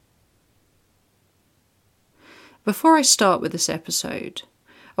Before I start with this episode,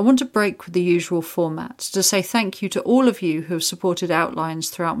 I want to break with the usual format to say thank you to all of you who have supported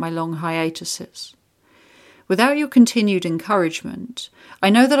Outlines throughout my long hiatuses. Without your continued encouragement, I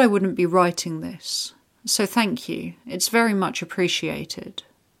know that I wouldn't be writing this, so thank you, it's very much appreciated.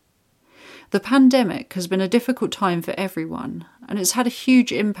 The pandemic has been a difficult time for everyone, and it's had a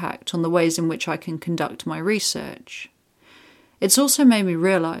huge impact on the ways in which I can conduct my research. It's also made me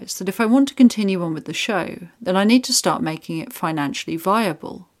realise that if I want to continue on with the show, then I need to start making it financially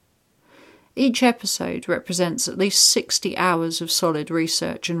viable. Each episode represents at least 60 hours of solid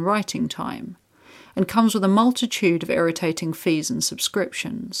research and writing time, and comes with a multitude of irritating fees and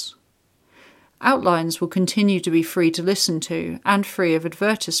subscriptions. Outlines will continue to be free to listen to and free of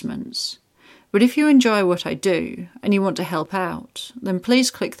advertisements. But if you enjoy what I do and you want to help out, then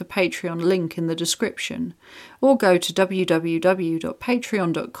please click the Patreon link in the description or go to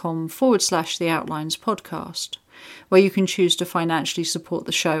www.patreon.com/The Outlines Podcast, where you can choose to financially support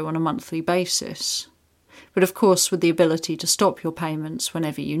the show on a monthly basis. But of course with the ability to stop your payments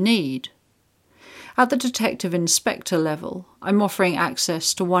whenever you need. At the Detective Inspector level, I'm offering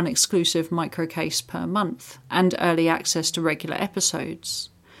access to one exclusive microcase per month and early access to regular episodes.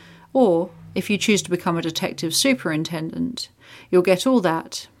 Or, if you choose to become a detective superintendent, you'll get all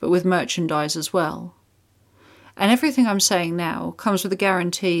that, but with merchandise as well. And everything I'm saying now comes with a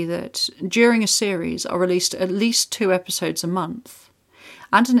guarantee that, during a series, I'll release at least 2 episodes a month,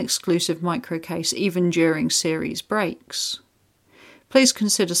 and an exclusive microcase even during series breaks. Please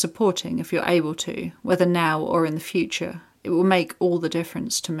consider supporting if you're able to, whether now or in the future. It will make all the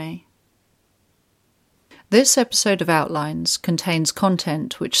difference to me. This episode of Outlines contains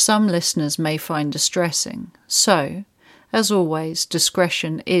content which some listeners may find distressing, so, as always,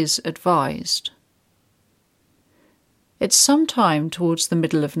 discretion is advised. It's some time towards the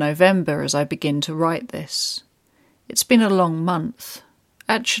middle of November as I begin to write this. It's been a long month,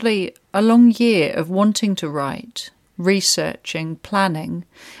 actually a long year of wanting to write, researching, planning,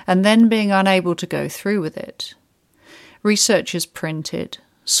 and then being unable to go through with it. Research is printed,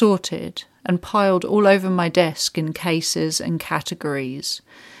 sorted, and piled all over my desk in cases and categories,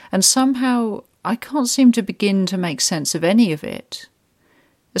 and somehow I can't seem to begin to make sense of any of it,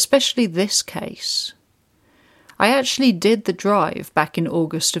 especially this case. I actually did the drive back in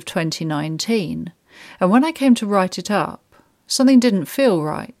August of 2019, and when I came to write it up, something didn't feel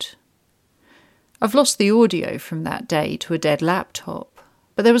right. I've lost the audio from that day to a dead laptop,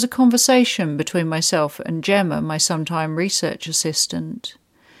 but there was a conversation between myself and Gemma, my sometime research assistant.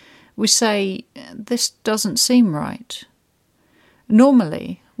 We say, this doesn't seem right.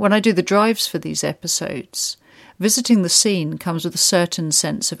 Normally, when I do the drives for these episodes, visiting the scene comes with a certain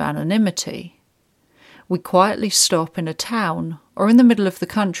sense of anonymity. We quietly stop in a town or in the middle of the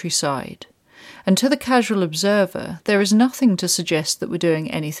countryside, and to the casual observer there is nothing to suggest that we're doing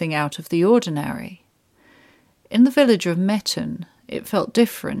anything out of the ordinary. In the village of Metton, it felt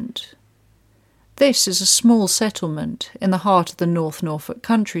different. This is a small settlement in the heart of the North Norfolk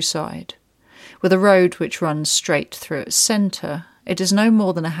countryside. With a road which runs straight through its centre, it is no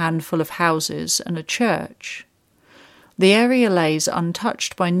more than a handful of houses and a church. The area lays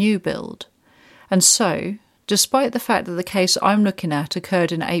untouched by new build, and so, despite the fact that the case I'm looking at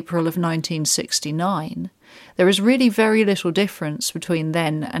occurred in April of 1969, there is really very little difference between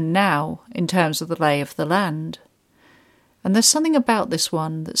then and now in terms of the lay of the land. And there's something about this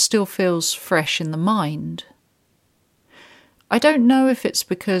one that still feels fresh in the mind. I don't know if it's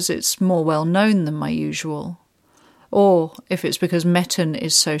because it's more well known than my usual, or if it's because Metton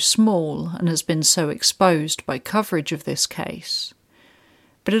is so small and has been so exposed by coverage of this case,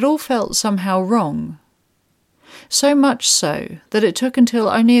 but it all felt somehow wrong. So much so that it took until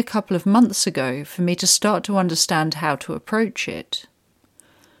only a couple of months ago for me to start to understand how to approach it.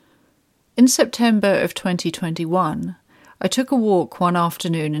 In September of 2021, I took a walk one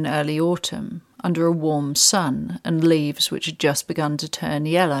afternoon in early autumn, under a warm sun and leaves which had just begun to turn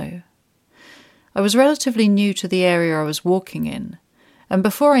yellow. I was relatively new to the area I was walking in, and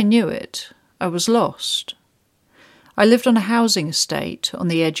before I knew it, I was lost. I lived on a housing estate on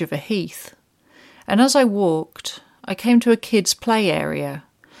the edge of a heath, and as I walked, I came to a kids' play area,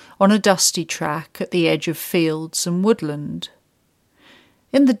 on a dusty track at the edge of fields and woodland.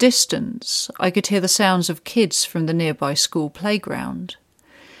 In the distance, I could hear the sounds of kids from the nearby school playground,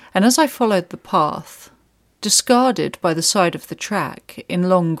 and as I followed the path, discarded by the side of the track in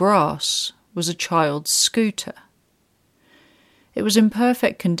long grass was a child's scooter. It was in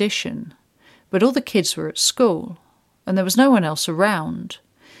perfect condition, but all the kids were at school, and there was no one else around.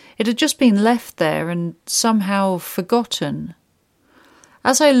 It had just been left there and somehow forgotten.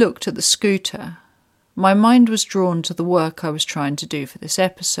 As I looked at the scooter, my mind was drawn to the work I was trying to do for this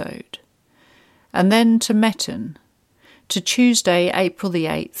episode. And then to Metten, to Tuesday, April the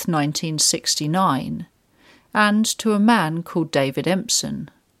 8th, 1969, and to a man called David Empson.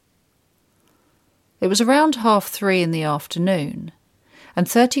 It was around 3:30 in the afternoon, and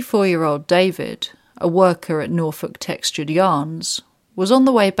 34-year-old David, a worker at Norfolk Textured Yarns, was on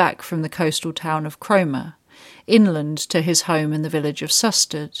the way back from the coastal town of Cromer, inland to his home in the village of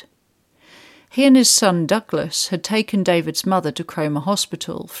Sustard. He and his son Douglas had taken David's mother to Cromer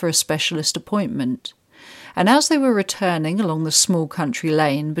Hospital for a specialist appointment, and as they were returning along the small country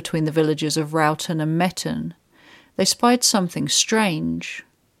lane between the villages of Rowton and Metten, they spied something strange.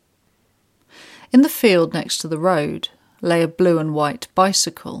 In the field next to the road lay a blue and white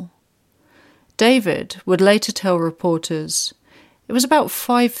bicycle. David would later tell reporters, "It was about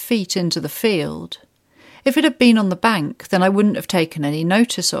 5 feet into the field. If it had been on the bank, then I wouldn't have taken any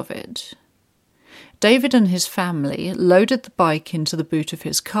notice of it." David and his family loaded the bike into the boot of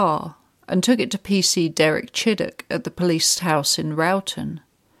his car and took it to PC Derek Chiddock at the police house in Rowton.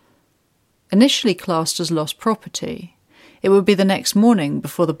 Initially classed as lost property, it would be the next morning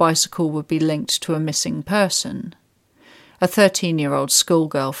before the bicycle would be linked to a missing person, a 13-year-old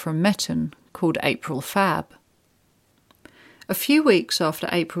schoolgirl from Metten called April Fabb. A few weeks after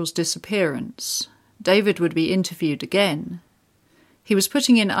April's disappearance, David would be interviewed again. He was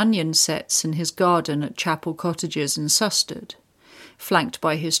putting in onion sets in his garden at Chapel Cottages in Sustard, flanked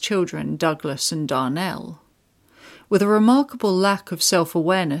by his children Douglas and Darnell. With a remarkable lack of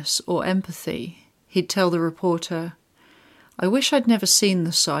self-awareness or empathy, he'd tell the reporter, "I wish I'd never seen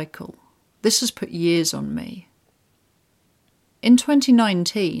the cycle. This has put years on me." In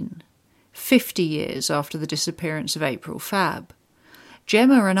 2019, 50 years after the disappearance of April Fabb,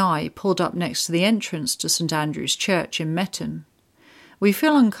 Gemma and I pulled up next to the entrance to St Andrew's Church in Metten. We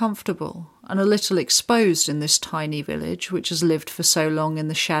feel uncomfortable and a little exposed in this tiny village which has lived for so long in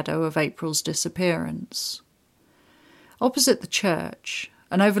the shadow of April's disappearance. Opposite the church,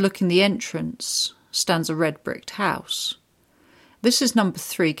 and overlooking the entrance, stands a red-bricked house. This is number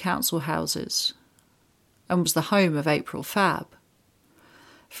 3 Council Houses, and was the home of April Fabb.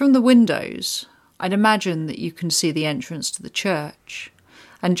 From the windows, I'd imagine that you can see the entrance to the church,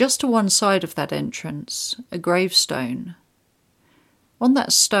 and just to one side of that entrance, a gravestone. On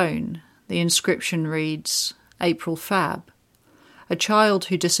that stone, the inscription reads, "April Fabb, a child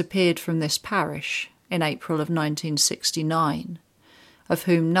who disappeared from this parish in April of 1969, of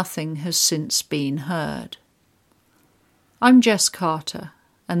whom nothing has since been heard." I'm Jess Carter,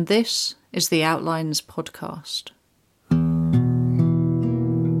 and this is the Outlines Podcast.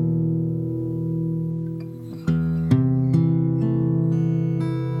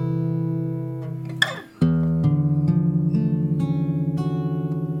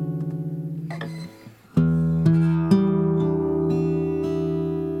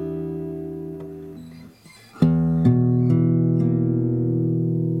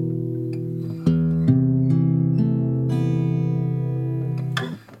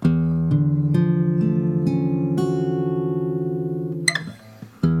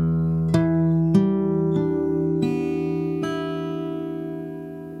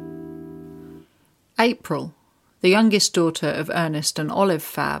 April, the youngest daughter of Ernest and Olive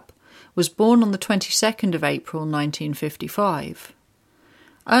Fabb, was born on the 22nd of April 1955.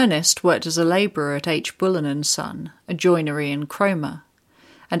 Ernest worked as a labourer at H. Bullen & Son, a joinery in Cromer,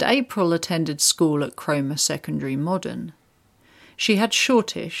 and April attended school at Cromer Secondary Modern. She had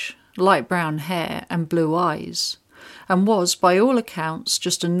shortish, light brown hair and blue eyes, and was, by all accounts,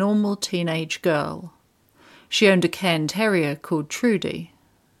 just a normal teenage girl. She owned a Cairn Terrier called Trudy,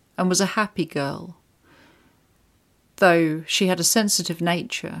 and was a happy girl, though she had a sensitive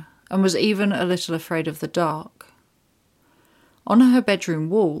nature and was even a little afraid of the dark. On her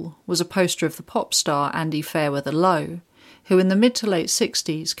bedroom wall was a poster of the pop star Andy Fairweather Lowe, who in the mid to late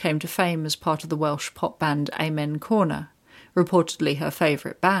 60s came to fame as part of the Welsh pop band Amen Corner, reportedly her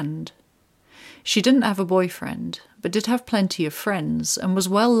favourite band. She didn't have a boyfriend, but did have plenty of friends and was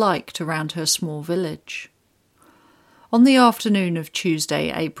well liked around her small village. On the afternoon of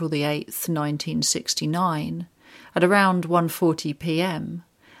Tuesday, April the 8th, 1969, at around 1:40 p.m,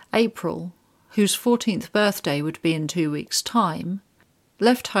 April, whose 14th birthday would be in 2 weeks' time,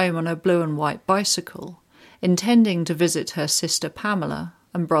 left home on her blue and white bicycle, intending to visit her sister Pamela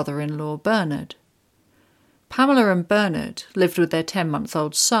and brother-in-law Bernard. Pamela and Bernard lived with their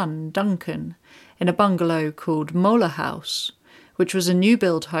 10-month-old son, Duncan, in a bungalow called Mola House, which was a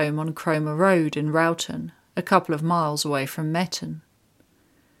new-build home on Cromer Road in Rowton, a couple of miles away from Metten.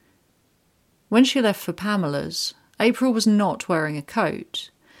 When she left for Pamela's, April was not wearing a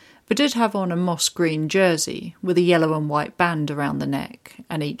coat, but did have on a moss green jersey with a yellow and white band around the neck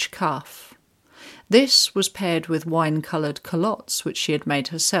and each cuff. This was paired with wine-coloured culottes which she had made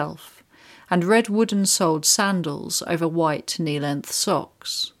herself, and red wooden-soled sandals over white knee-length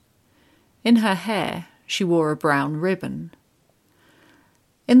socks. In her hair she wore a brown ribbon.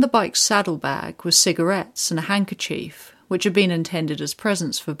 In the bike's saddlebag were cigarettes and a handkerchief, which had been intended as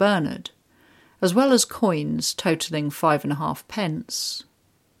presents for Bernard, as well as coins totalling 5.5 pence.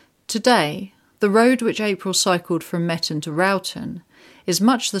 Today, the road which April cycled from Metton to Rowton is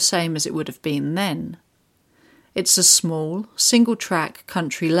much the same as it would have been then. It's a small, single-track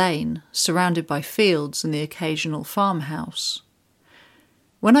country lane surrounded by fields and the occasional farmhouse.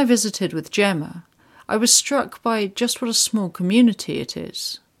 When I visited with Gemma, I was struck by just what a small community it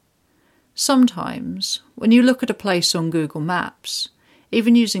is. Sometimes, when you look at a place on Google Maps,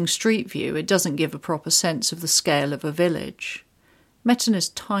 even using Street View, it doesn't give a proper sense of the scale of a village. Metton is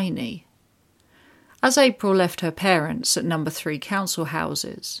tiny. As April left her parents at No. 3 council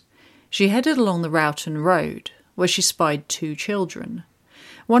houses, she headed along the Rowton Road, where she spied 2 children,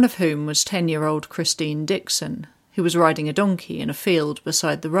 one of whom was 10-year-old Christine Dixon, who was riding a donkey in a field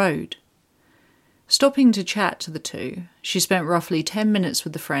beside the road. Stopping to chat to the 2, she spent roughly 10 minutes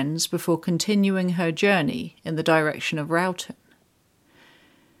with the friends before continuing her journey in the direction of Rowton.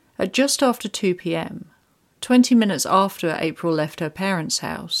 At just after 2 p.m, 20 minutes after April left her parents'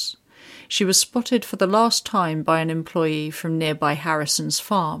 house, she was spotted for the last time by an employee from nearby Harrison's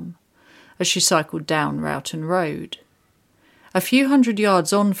farm, as she cycled down Rowton Road. A few hundred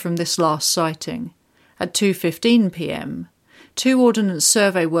yards on from this last sighting, at 2:15 p.m, 2 Ordnance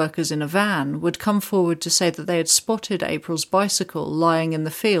Survey workers in a van would come forward to say that they had spotted April's bicycle lying in the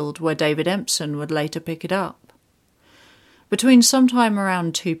field where David Empson would later pick it up. Between sometime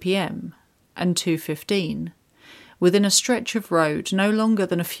around 2 p.m. and 2:15, within a stretch of road no longer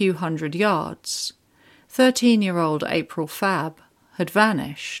than a few hundred yards, 13-year-old April Fabb had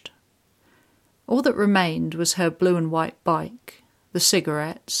vanished. All that remained was her blue and white bike, the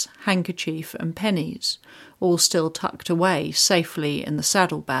cigarettes, handkerchief and pennies, all still tucked away safely in the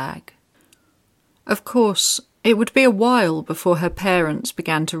saddlebag. Of course, it would be a while before her parents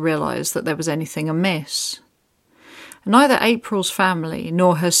began to realise that there was anything amiss. Neither April's family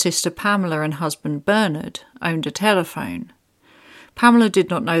nor her sister Pamela and husband Bernard owned a telephone. Pamela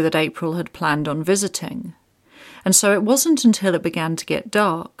did not know that April had planned on visiting, and so it wasn't until it began to get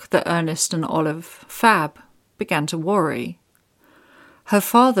dark that Ernest and Olive Fabb began to worry. Her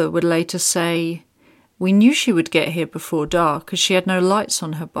father would later say, "We knew she would get here before dark as she had no lights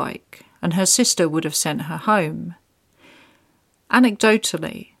on her bike, and her sister would have sent her home."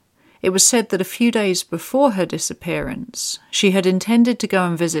 Anecdotally, it was said that a few days before her disappearance, she had intended to go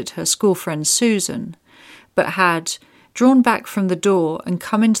and visit her school friend Susan, but had drawn back from the door and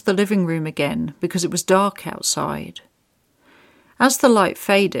come into the living room again because it was dark outside. As the light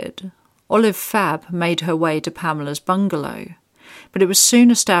faded, Olive Fabb made her way to Pamela's bungalow, but it was soon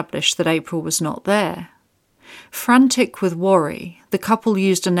established that April was not there. Frantic with worry, the couple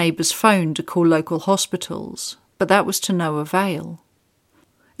used a neighbour's phone to call local hospitals, but that was to no avail.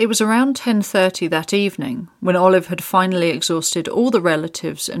 It was around 10:30 that evening when Olive had finally exhausted all the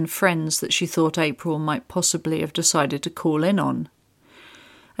relatives and friends that she thought April might possibly have decided to call in on.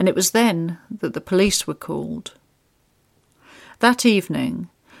 And it was then that the police were called. That evening,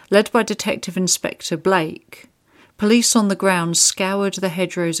 led by Detective Inspector Blake, police on the ground scoured the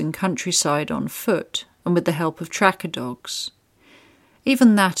hedgerows and countryside on foot and with the help of tracker dogs.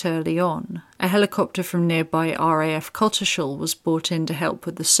 Even that early on, a helicopter from nearby RAF Cotteshall was brought in to help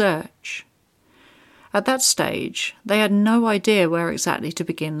with the search. At that stage, they had no idea where exactly to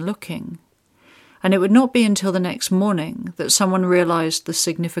begin looking, and it would not be until the next morning that someone realised the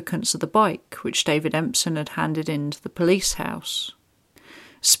significance of the bike which David Empson had handed in to the police house.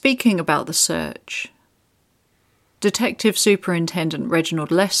 Speaking about the search, Detective Superintendent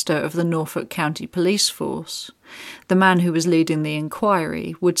Reginald Lester of the Norfolk County Police Force, the man who was leading the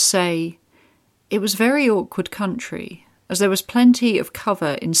inquiry, would say, "It was very awkward country, as there was plenty of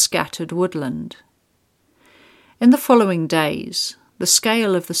cover in scattered woodland." In the following days, the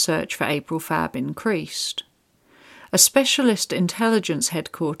scale of the search for April Fabb increased. A specialist intelligence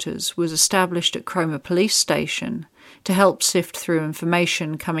headquarters was established at Cromer Police Station to help sift through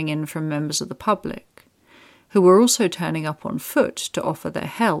information coming in from members of the public, who were also turning up on foot to offer their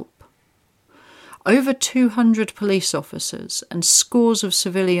help. Over 200 police officers and scores of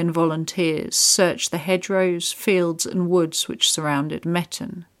civilian volunteers searched the hedgerows, fields and woods which surrounded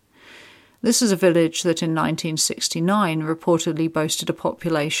Metton. This is a village that in 1969 reportedly boasted a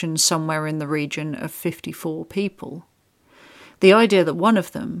population somewhere in the region of 54 people. The idea that one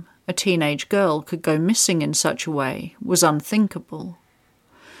of them, a teenage girl could go missing in such a way was unthinkable.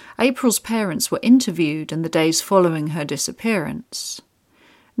 April's parents were interviewed in the days following her disappearance.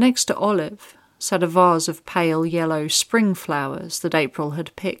 Next to Olive sat a vase of pale yellow spring flowers that April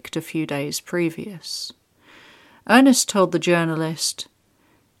had picked a few days previous. Ernest told the journalist,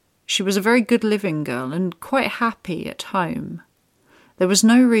 "She was a very good-living girl and quite happy at home. There was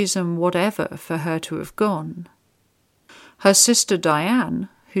no reason whatever for her to have gone." Her sister Diane,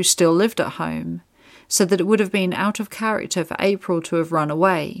 who still lived at home, said that it would have been out of character for April to have run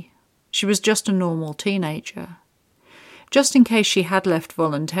away. She was just a normal teenager. Just in case she had left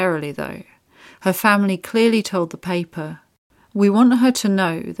voluntarily, though, her family clearly told the paper, "We want her to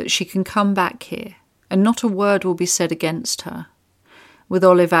know that she can come back here, and not a word will be said against her," with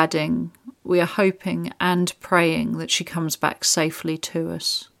Olive adding, "We are hoping and praying that she comes back safely to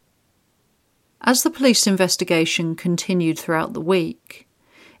us." As the police investigation continued throughout the week,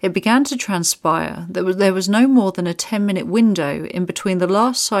 it began to transpire that there was no more than a 10-minute window in between the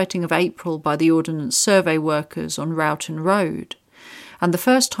last sighting of April by the Ordnance Survey workers on Rowton Road and the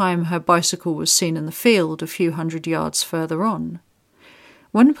first time her bicycle was seen in the field a few hundred yards further on.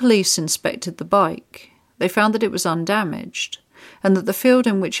 When police inspected the bike, they found that it was undamaged, and that the field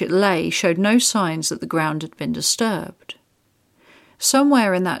in which it lay showed no signs that the ground had been disturbed.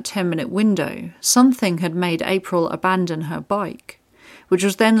 Somewhere in that 10-minute window, something had made April abandon her bike, which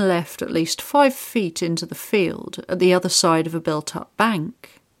was then left at least 5 feet into the field at the other side of a built-up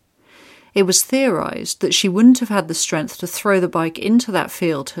bank. It was theorised that she wouldn't have had the strength to throw the bike into that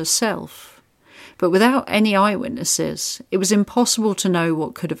field herself, but without any eyewitnesses, it was impossible to know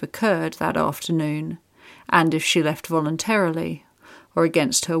what could have occurred that afternoon, and if she left voluntarily, or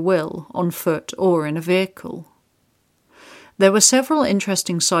against her will, on foot or in a vehicle. There were several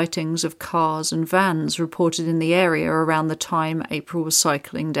interesting sightings of cars and vans reported in the area around the time April was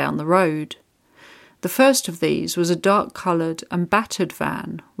cycling down the road. The first of these was a dark-coloured and battered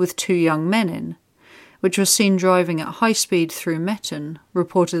van with 2 young men in, which was seen driving at high speed through Metton,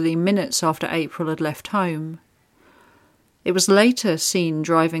 reportedly minutes after April had left home. It was later seen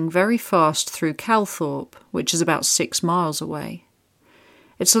driving very fast through Calthorpe, which is about 6 miles away.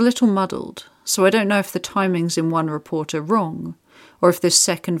 It's a little muddled, so I don't know if the timings in one report are wrong, or if this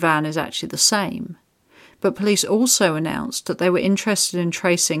second van is actually the same. But police also announced that they were interested in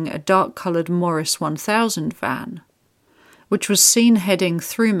tracing a dark-coloured Morris 1000 van, which was seen heading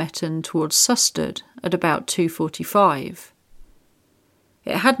through Metton towards Sustard at about 2:45.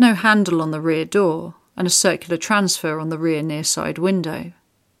 It had no handle on the rear door and a circular transfer on the rear near side window.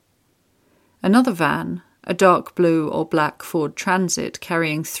 Another van, a dark blue or black Ford Transit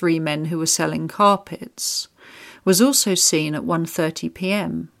carrying 3 men who were selling carpets, was also seen at 1:30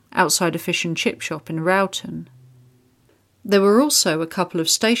 p.m. outside a fish and chip shop in Rowton. There were also a couple of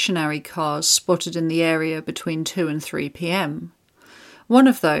stationary cars spotted in the area between 2 and 3 p.m. One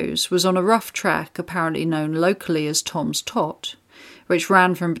of those was on a rough track apparently known locally as Tom's Tot, which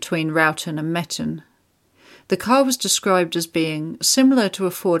ran from between Rowton and Metton. The car was described as being similar to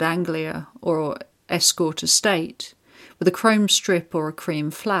a Ford Anglia or Escort Estate, with a chrome strip or a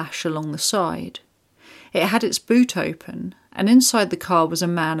cream flash along the side. It had its boot open, and inside the car was a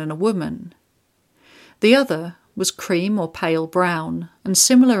man and a woman. The other was cream or pale brown, and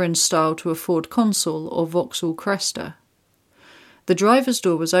similar in style to a Ford Consul or Vauxhall Cresta. The driver's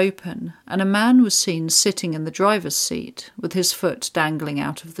door was open, and a man was seen sitting in the driver's seat, with his foot dangling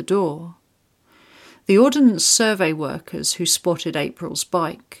out of the door. The Ordnance Survey workers who spotted April's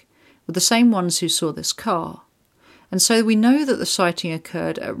bike were the same ones who saw this car, and so we know that the sighting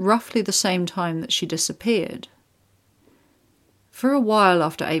occurred at roughly the same time that she disappeared. For a while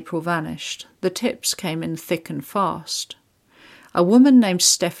after April vanished, the tips came in thick and fast. A woman named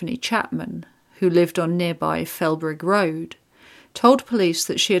Stephanie Chapman, who lived on nearby Felbrigg Road, told police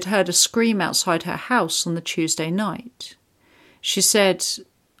that she had heard a scream outside her house on the Tuesday night. She said,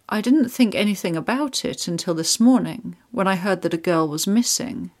 "I didn't think anything about it until this morning, when I heard that a girl was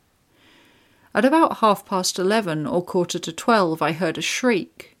missing. At about 11:30 or 11:45 I heard a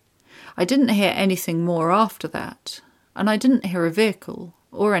shriek. I didn't hear anything more after that, and I didn't hear a vehicle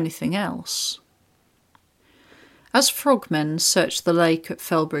or anything else." As frogmen searched the lake at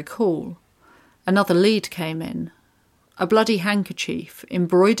Felbrigg Hall, another lead came in. A bloody handkerchief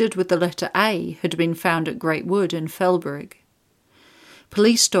embroidered with the letter A had been found at Great Wood in Felbrigg.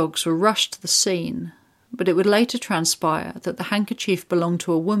 Police dogs were rushed to the scene, but it would later transpire that the handkerchief belonged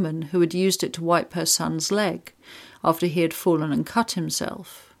to a woman who had used it to wipe her son's leg after he had fallen and cut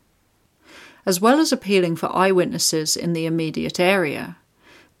himself. As well as appealing for eyewitnesses in the immediate area,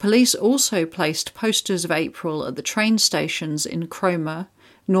 police also placed posters of April at the train stations in Cromer,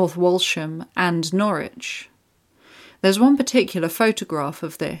 North Walsham and Norwich. There's one particular photograph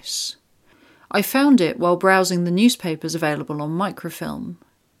of this. I found it while browsing the newspapers available on microfilm.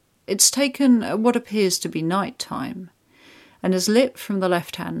 It's taken at what appears to be night time, and is lit from the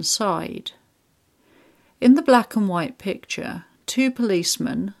left-hand side. In the black and white picture, two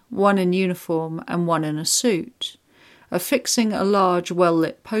policemen, one in uniform and one in a suit, are fixing a large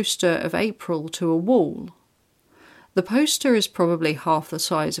well-lit poster of April to a wall. The poster is probably half the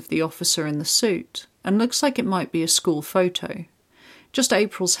size of the officer in the suit, and looks like it might be a school photo. Just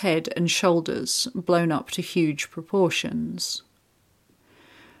April's head and shoulders blown up to huge proportions.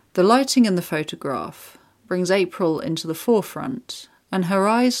 The lighting in the photograph brings April into the forefront, and her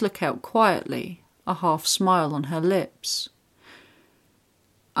eyes look out quietly, a half smile on her lips.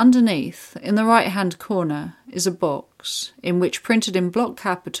 Underneath, in the right-hand corner, is a box, in which printed in block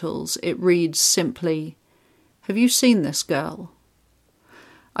capitals it reads simply, "Have you seen this girl?"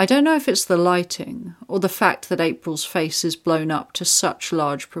 I don't know if it's the lighting, or the fact that April's face is blown up to such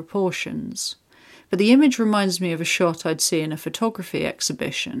large proportions, but the image reminds me of a shot I'd see in a photography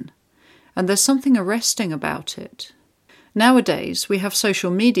exhibition, and there's something arresting about it. Nowadays, we have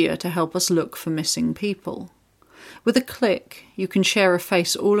social media to help us look for missing people. With a click, you can share a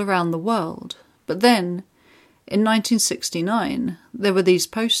face all around the world, but then, in 1969, there were these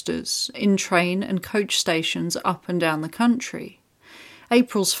posters in train and coach stations up and down the country.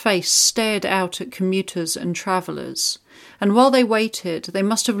 April's face stared out at commuters and travellers, and while they waited, they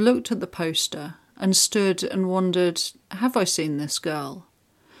must have looked at the poster and stood and wondered, have I seen this girl?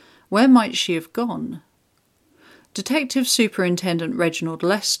 Where might she have gone? Detective Superintendent Reginald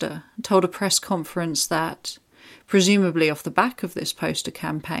Lester told a press conference that, presumably off the back of this poster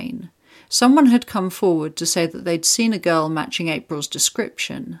campaign, someone had come forward to say that they'd seen a girl matching April's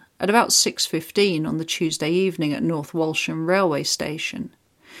description at about 6:15 on the Tuesday evening at North Walsham railway station.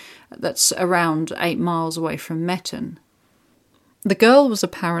 That's around 8 miles away from Metton. The girl was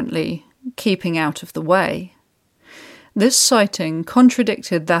apparently keeping out of the way. This sighting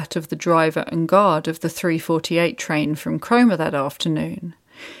contradicted that of the driver and guard of the 3:48 train from Cromer that afternoon,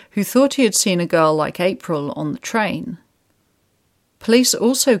 who thought he had seen a girl like April on the train. Police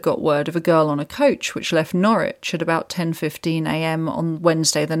also got word of a girl on a coach which left Norwich at about 10:15 a.m. on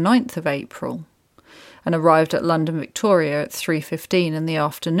Wednesday the 9th of April, and arrived at London Victoria at 3:15 in the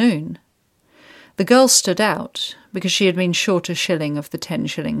afternoon. The girl stood out because she had been short a shilling of the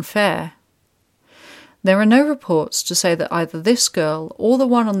 10-shilling fare. There are no reports to say that either this girl or the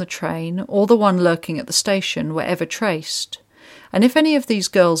one on the train or the one lurking at the station were ever traced, and if any of these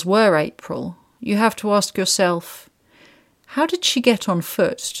girls were April, you have to ask yourself, how did she get on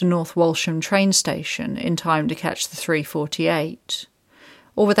foot to North Walsham train station in time to catch the 3:48,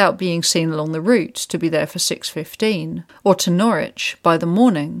 or without being seen along the route to be there for 6:15, or to Norwich by the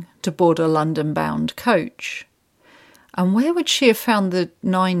morning to board a London-bound coach? And where would she have found the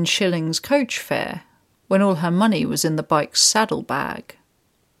 9 shillings coach fare when all her money was in the bike's saddlebag?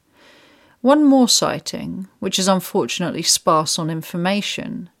 One more sighting, which is unfortunately sparse on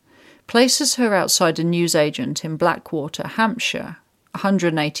information, places her outside a newsagent in Blackwater, Hampshire,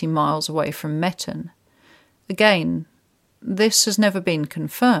 180 miles away from Metton. Again, this has never been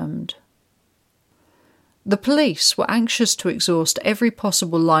confirmed. The police were anxious to exhaust every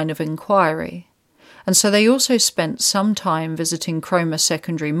possible line of inquiry, and so they also spent some time visiting Cromer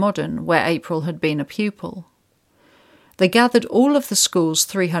Secondary Modern, where April had been a pupil. They gathered all of the school's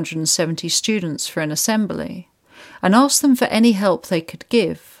 370 students for an assembly, and asked them for any help they could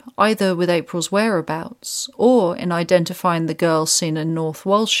give, either with April's whereabouts or in identifying the girl seen in North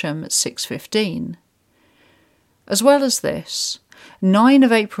Walsham at 6:15. As well as this, 9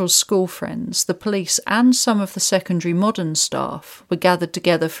 of April's school friends, the police and some of the secondary modern staff were gathered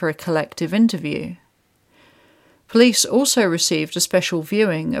together for a collective interview. Police also received a special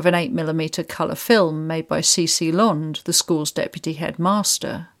viewing of an 8mm colour film made by C.C. Lond, the school's deputy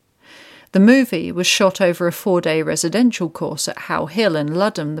headmaster. The movie was shot over a 4-day residential course at How Hill in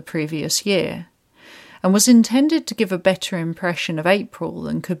Ludham the previous year, and was intended to give a better impression of April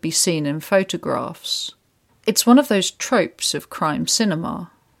than could be seen in photographs. It's one of those tropes of crime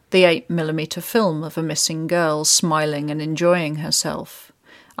cinema, the 8mm film of a missing girl smiling and enjoying herself,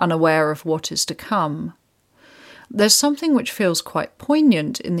 unaware of what is to come. There's something which feels quite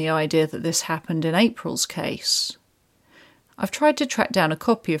poignant in the idea that this happened in April's case. I've tried to track down a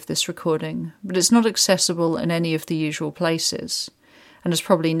copy of this recording, but it's not accessible in any of the usual places, and has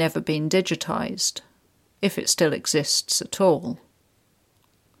probably never been digitised, if it still exists at all.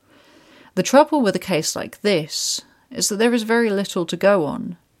 The trouble with a case like this is that there is very little to go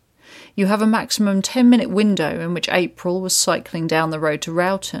on. You have a maximum 10-minute window in which April was cycling down the road to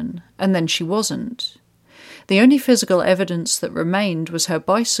Rowton, and then she wasn't. The only physical evidence that remained was her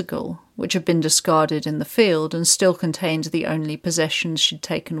bicycle, which had been discarded in the field and still contained the only possessions she'd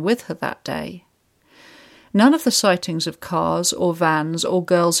taken with her that day. None of the sightings of cars or vans or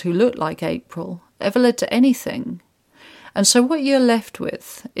girls who looked like April ever led to anything, and so what you're left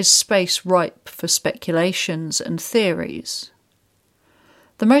with is space ripe for speculations and theories.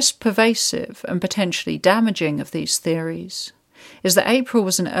 The most pervasive and potentially damaging of these theories is that April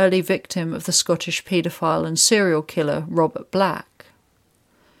was an early victim of the Scottish paedophile and serial killer Robert Black.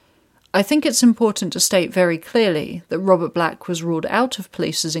 I think it's important to state very clearly that Robert Black was ruled out of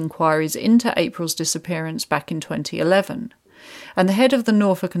police's inquiries into April's disappearance back in 2011, and the head of the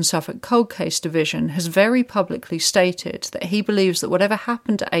Norfolk and Suffolk Cold Case Division has very publicly stated that he believes that whatever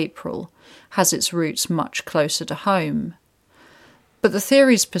happened to April has its roots much closer to home. But the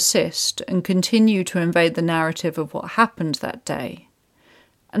theories persist and continue to invade the narrative of what happened that day,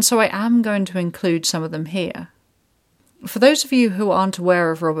 and so I am going to include some of them here. For those of you who aren't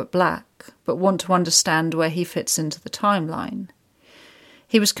aware of Robert Black, but want to understand where he fits into the timeline,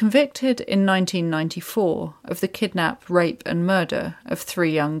 he was convicted in 1994 of the kidnap, rape and murder of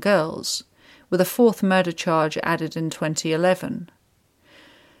 3 young girls, with a 4th murder charge added in 2011.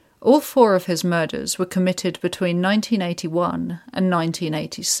 All 4 of his murders were committed between 1981 and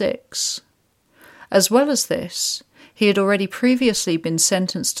 1986. As well as this, he had already previously been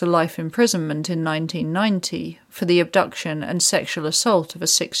sentenced to life imprisonment in 1990 for the abduction and sexual assault of a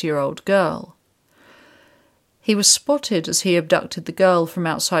 6-year-old girl. He was spotted as he abducted the girl from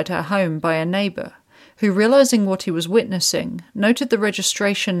outside her home by a neighbour, who, realising what he was witnessing, noted the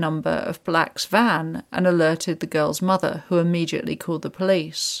registration number of Black's van and alerted the girl's mother, who immediately called the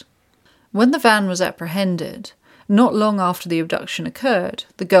police. When the van was apprehended, not long after the abduction occurred,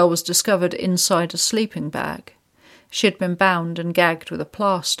 the girl was discovered inside a sleeping bag. She had been bound and gagged with a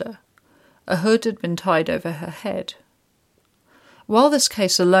plaster. A hood had been tied over her head. While this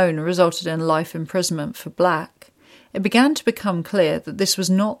case alone resulted in life imprisonment for Black, it began to become clear that this was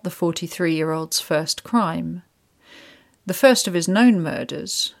not the 43-year-old's first crime. The first of his known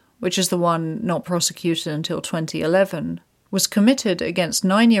murders, which is the one not prosecuted until 2011, was committed against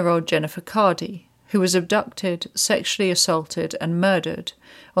 9-year-old Jennifer Cardy, who was abducted, sexually assaulted and murdered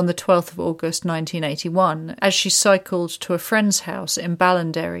on the 12th of August 1981 as she cycled to a friend's house in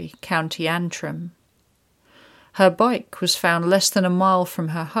Ballinderry, County Antrim. Her bike was found less than a mile from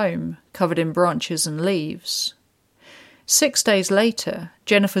her home, covered in branches and leaves. 6 days later,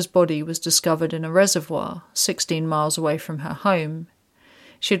 Jennifer's body was discovered in a reservoir 16 miles away from her home.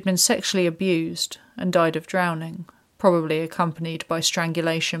 She had been sexually abused and died of drowning, probably accompanied by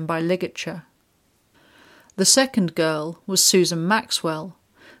strangulation by ligature. The second girl was Susan Maxwell,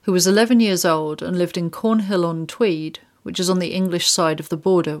 who was 11 years old and lived in Cornhill-on-Tweed, which is on the English side of the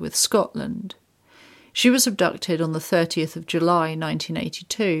border with Scotland. She was abducted on the 30th of July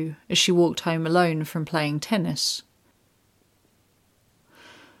 1982 as she walked home alone from playing tennis.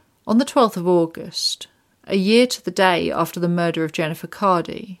 On the 12th of August, a year to the day after the murder of Jennifer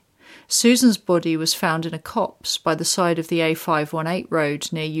Cardy, Susan's body was found in a copse by the side of the A518 road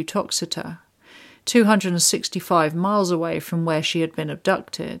near Uttoxeter, 265 miles away from where she had been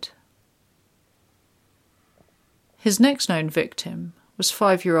abducted. His next known victim was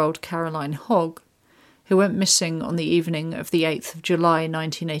 5-year-old Caroline Hogg, who went missing on the evening of the 8th of July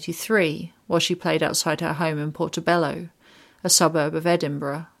 1983 while she played outside her home in Portobello, a suburb of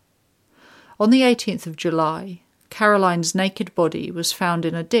Edinburgh. On the 18th of July, Caroline's naked body was found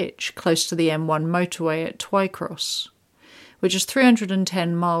in a ditch close to the M1 motorway at Twycross, which is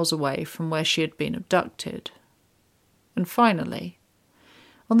 310 miles away from where she had been abducted. And finally,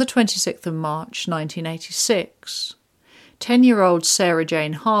 on the 26th of March 1986, 10-year-old Sarah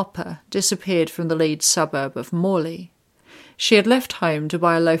Jane Harper disappeared from the Leeds suburb of Morley. She had left home to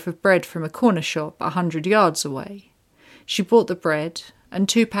buy a loaf of bread from a corner shop 100 yards away. She bought the bread and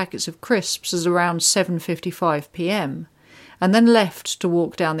 2 packets of crisps at around 7:55 p.m, and then left to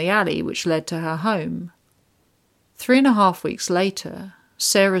walk down the alley which led to her home. 3.5 weeks later,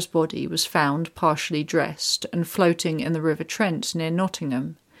 Sarah's body was found partially dressed and floating in the River Trent near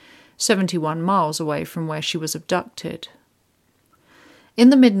Nottingham, 71 miles away from where she was abducted. In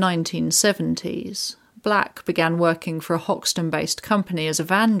the mid-1970s, Black began working for a Hoxton-based company as a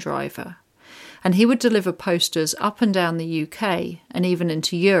van driver, and he would deliver posters up and down the UK and even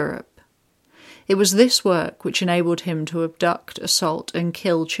into Europe. It was this work which enabled him to abduct, assault and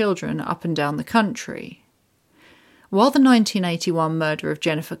kill children up and down the country. While the 1981 murder of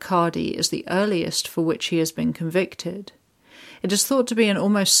Jennifer Cardy is the earliest for which he has been convicted, It is thought to be an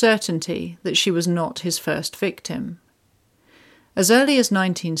almost certainty that she was not his first victim. As early as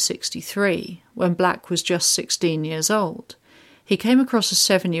 1963, when Black was just 16 years old, he came across a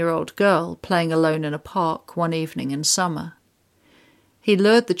 7-year-old girl playing alone in a park one evening in summer. He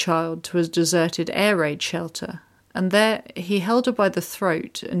lured the child to a deserted air raid shelter, and there he held her by the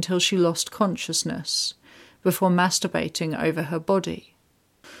throat until she lost consciousness, before masturbating over her body.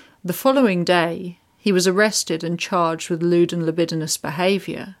 The following day, he was arrested and charged with lewd and libidinous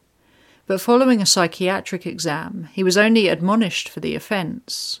behaviour, but following a psychiatric exam, he was only admonished for the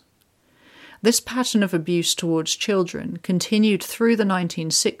offence. This pattern of abuse towards children continued through the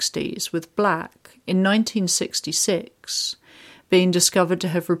 1960s, with Black, in 1966, being discovered to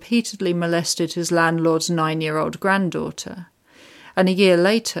have repeatedly molested his landlord's 9-year-old granddaughter, and a year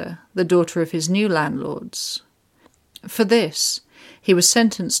later, the daughter of his new landlords. For this, he was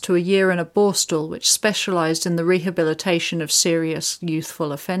sentenced to a year in a borstal which specialised in the rehabilitation of serious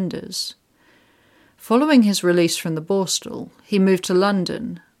youthful offenders. Following his release from the borstal, he moved to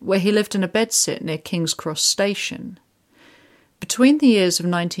London, where he lived in a bedsit near King's Cross Station. Between the years of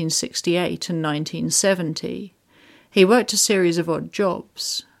 1968 and 1970, he worked a series of odd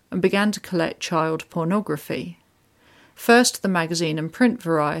jobs and began to collect child pornography. First the magazine and print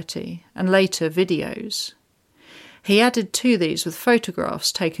variety, and later videos. He added to these with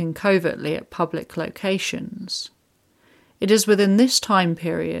photographs taken covertly at public locations. It is within this time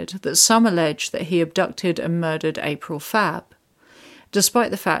period that some allege that he abducted and murdered April Fabb,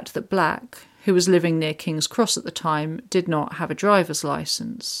 despite the fact that Black, who was living near King's Cross at the time, did not have a driver's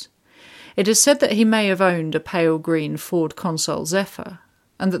licence. It is said that he may have owned a pale green Ford Consul Zephyr,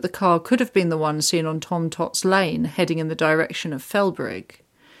 and that the car could have been the one seen on Tom Tots Lane heading in the direction of Felbrig.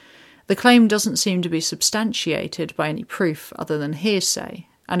 The claim doesn't seem to be substantiated by any proof other than hearsay,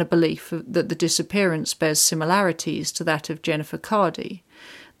 and a belief that the disappearance bears similarities to that of Jennifer Cardy,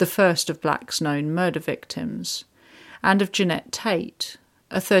 the first of Black's known murder victims, and of Jeanette Tate,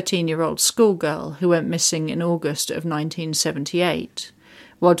 a 13-year-old schoolgirl who went missing in August of 1978,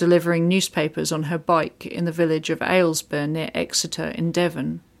 while delivering newspapers on her bike in the village of Aylesbury near Exeter in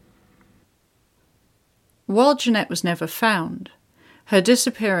Devon. While Jeanette was never found, her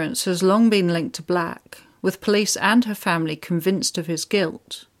disappearance has long been linked to Black, with police and her family convinced of his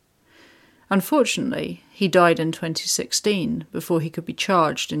guilt. Unfortunately, he died in 2016 before he could be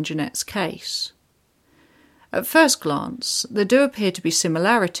charged in Jeanette's case. At first glance, there do appear to be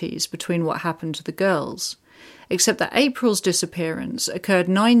similarities between what happened to the girls, except that April's disappearance occurred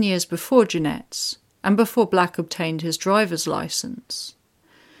 9 years before Jeanette's, and before Black obtained his driver's licence.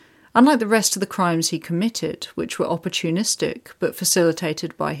 Unlike the rest of the crimes he committed, which were opportunistic but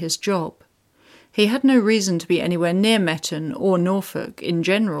facilitated by his job, he had no reason to be anywhere near Metton or Norfolk in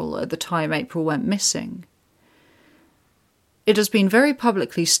general at the time April went missing. It has been very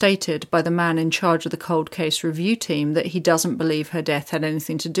publicly stated by the man in charge of the cold case review team that he doesn't believe her death had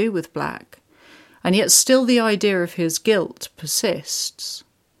anything to do with Black, and yet still the idea of his guilt persists.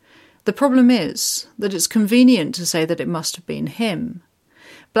 The problem is that it's convenient to say that it must have been him.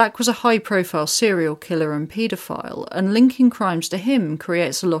 Black was a high-profile serial killer and paedophile, and linking crimes to him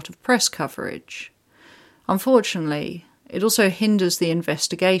creates a lot of press coverage. Unfortunately, it also hinders the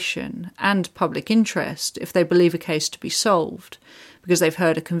investigation and public interest if they believe a case to be solved, because they've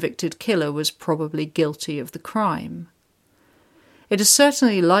heard a convicted killer was probably guilty of the crime. It is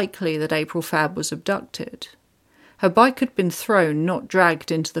certainly likely that April Fabb was abducted. Her bike had been thrown, not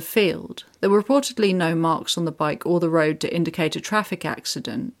dragged, into the field. There were reportedly no marks on the bike or the road to indicate a traffic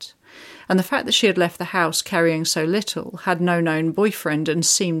accident, and the fact that she had left the house carrying so little, had no known boyfriend, and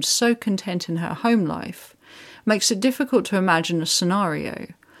seemed so content in her home life, makes it difficult to imagine a scenario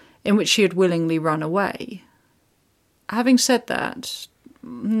in which she had willingly run away. Having said that,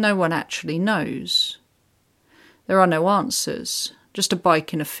 no one actually knows. There are no answers, just a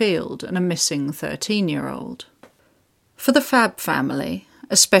bike in a field and a missing 13-year-old. For the Fabb family,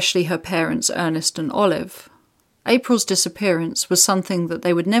 especially her parents Ernest and Olive, April's disappearance was something that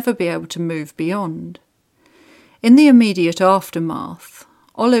they would never be able to move beyond. In the immediate aftermath,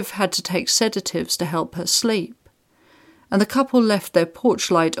 Olive had to take sedatives to help her sleep, and the couple left their porch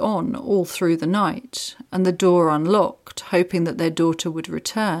light on all through the night and the door unlocked, hoping that their daughter would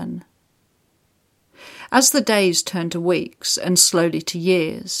return. As the days turned to weeks and slowly to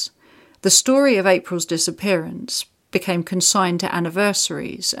years, the story of April's disappearance became consigned to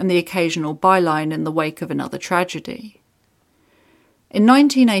anniversaries and the occasional byline in the wake of another tragedy. In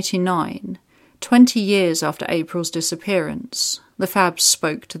 1989, 20 years after April's disappearance, the Fabbs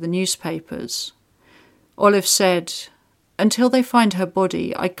spoke to the newspapers. Olive said, "Until they find her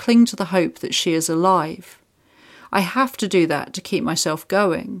body, I cling to the hope that she is alive. I have to do that to keep myself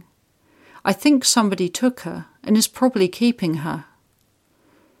going. I think somebody took her and is probably keeping her."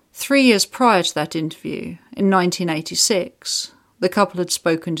 3 years prior to that interview, in 1986, the couple had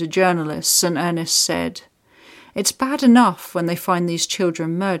spoken to journalists and Ernest said, "It's bad enough when they find these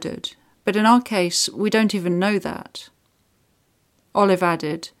children murdered, but in our case, we don't even know that." Olive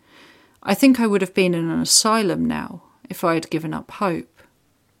added, "I think I would have been in an asylum now if I had given up hope."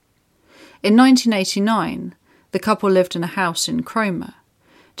 In 1989, the couple lived in a house in Cromer.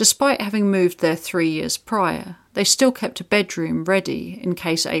 Despite having moved there 3 years prior, they still kept a bedroom ready in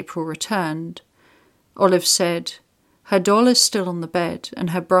case April returned. Olive said, "Her doll is still on the bed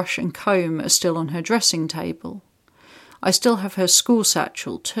and her brush and comb are still on her dressing table. I still have her school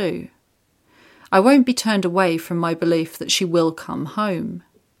satchel too. I won't be turned away from my belief that she will come home.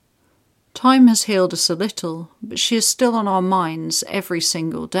 Time has healed us a little, but she is still on our minds every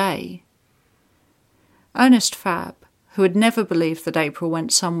single day." Ernest Fabb, who had never believed that April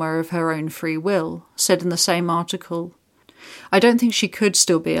went somewhere of her own free will, said in the same article, "I don't think she could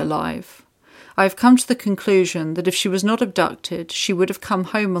still be alive. I have come to the conclusion that if she was not abducted, she would have come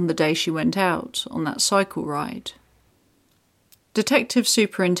home on the day she went out, on that cycle ride." Detective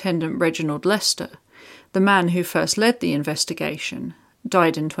Superintendent Reginald Lester, the man who first led the investigation,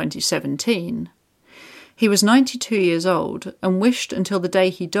 died in 2017. He was 92 years old and wished until the day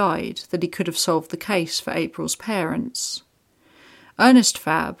he died that he could have solved the case for April's parents. Ernest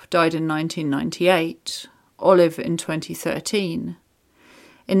Fabb died in 1998, Olive in 2013.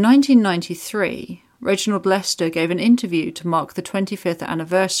 In 1993, Reginald Lester gave an interview to mark the 25th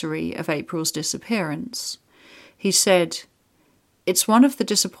anniversary of April's disappearance. He said, "It's one of the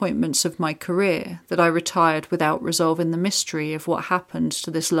disappointments of my career that I retired without resolving the mystery of what happened to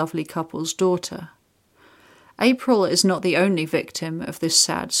this lovely couple's daughter. April is not the only victim of this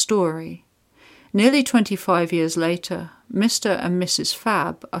sad story. Nearly 25 years later, Mr. and Mrs.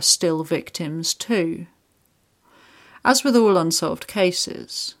 Fabb are still victims too." As with all unsolved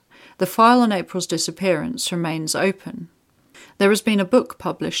cases, the file on April's disappearance remains open. There has been a book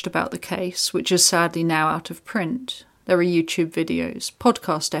published about the case, which is sadly now out of print. There are YouTube videos,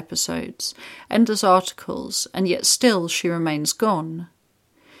 podcast episodes, endless articles, and yet still she remains gone.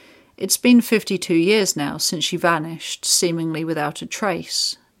 It's been 52 years now since she vanished, seemingly without a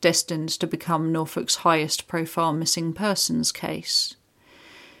trace, destined to become Norfolk's highest-profile missing persons case.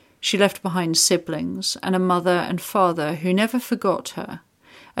 She left behind siblings and a mother and father who never forgot her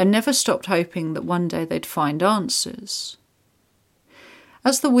and never stopped hoping that one day they'd find answers.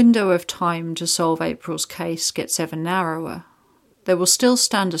 As the window of time to solve April's case gets ever narrower, there will still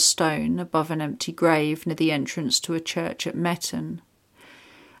stand a stone above an empty grave near the entrance to a church at Metton,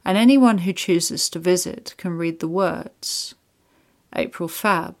 and anyone who chooses to visit can read the words, "April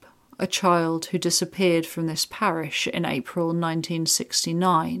Fabb, a child who disappeared from this parish in April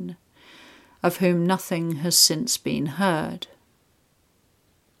 1969, of whom nothing has since been heard."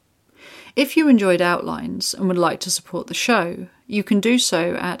 If you enjoyed Outlines and would like to support the show, you can do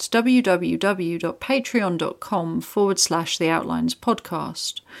so at www.patreon.com/The Outlines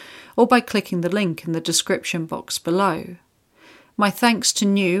podcast, or by clicking the link in the description box below. My thanks to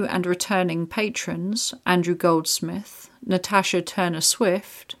new and returning patrons Andrew Goldsmith, Natasha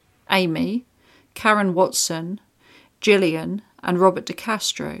Turner-Swift, Amy, Karen Watson, Gillian, and Robert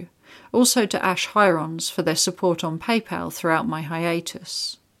DeCastro, also to Ash Hirons for their support on PayPal throughout my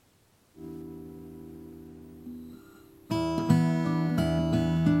hiatus.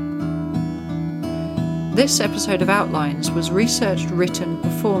 This episode of Outlines was researched, written,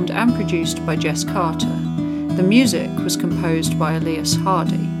 performed and produced by Jess Carter. The music was composed by Elias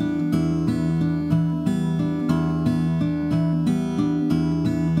Hardy.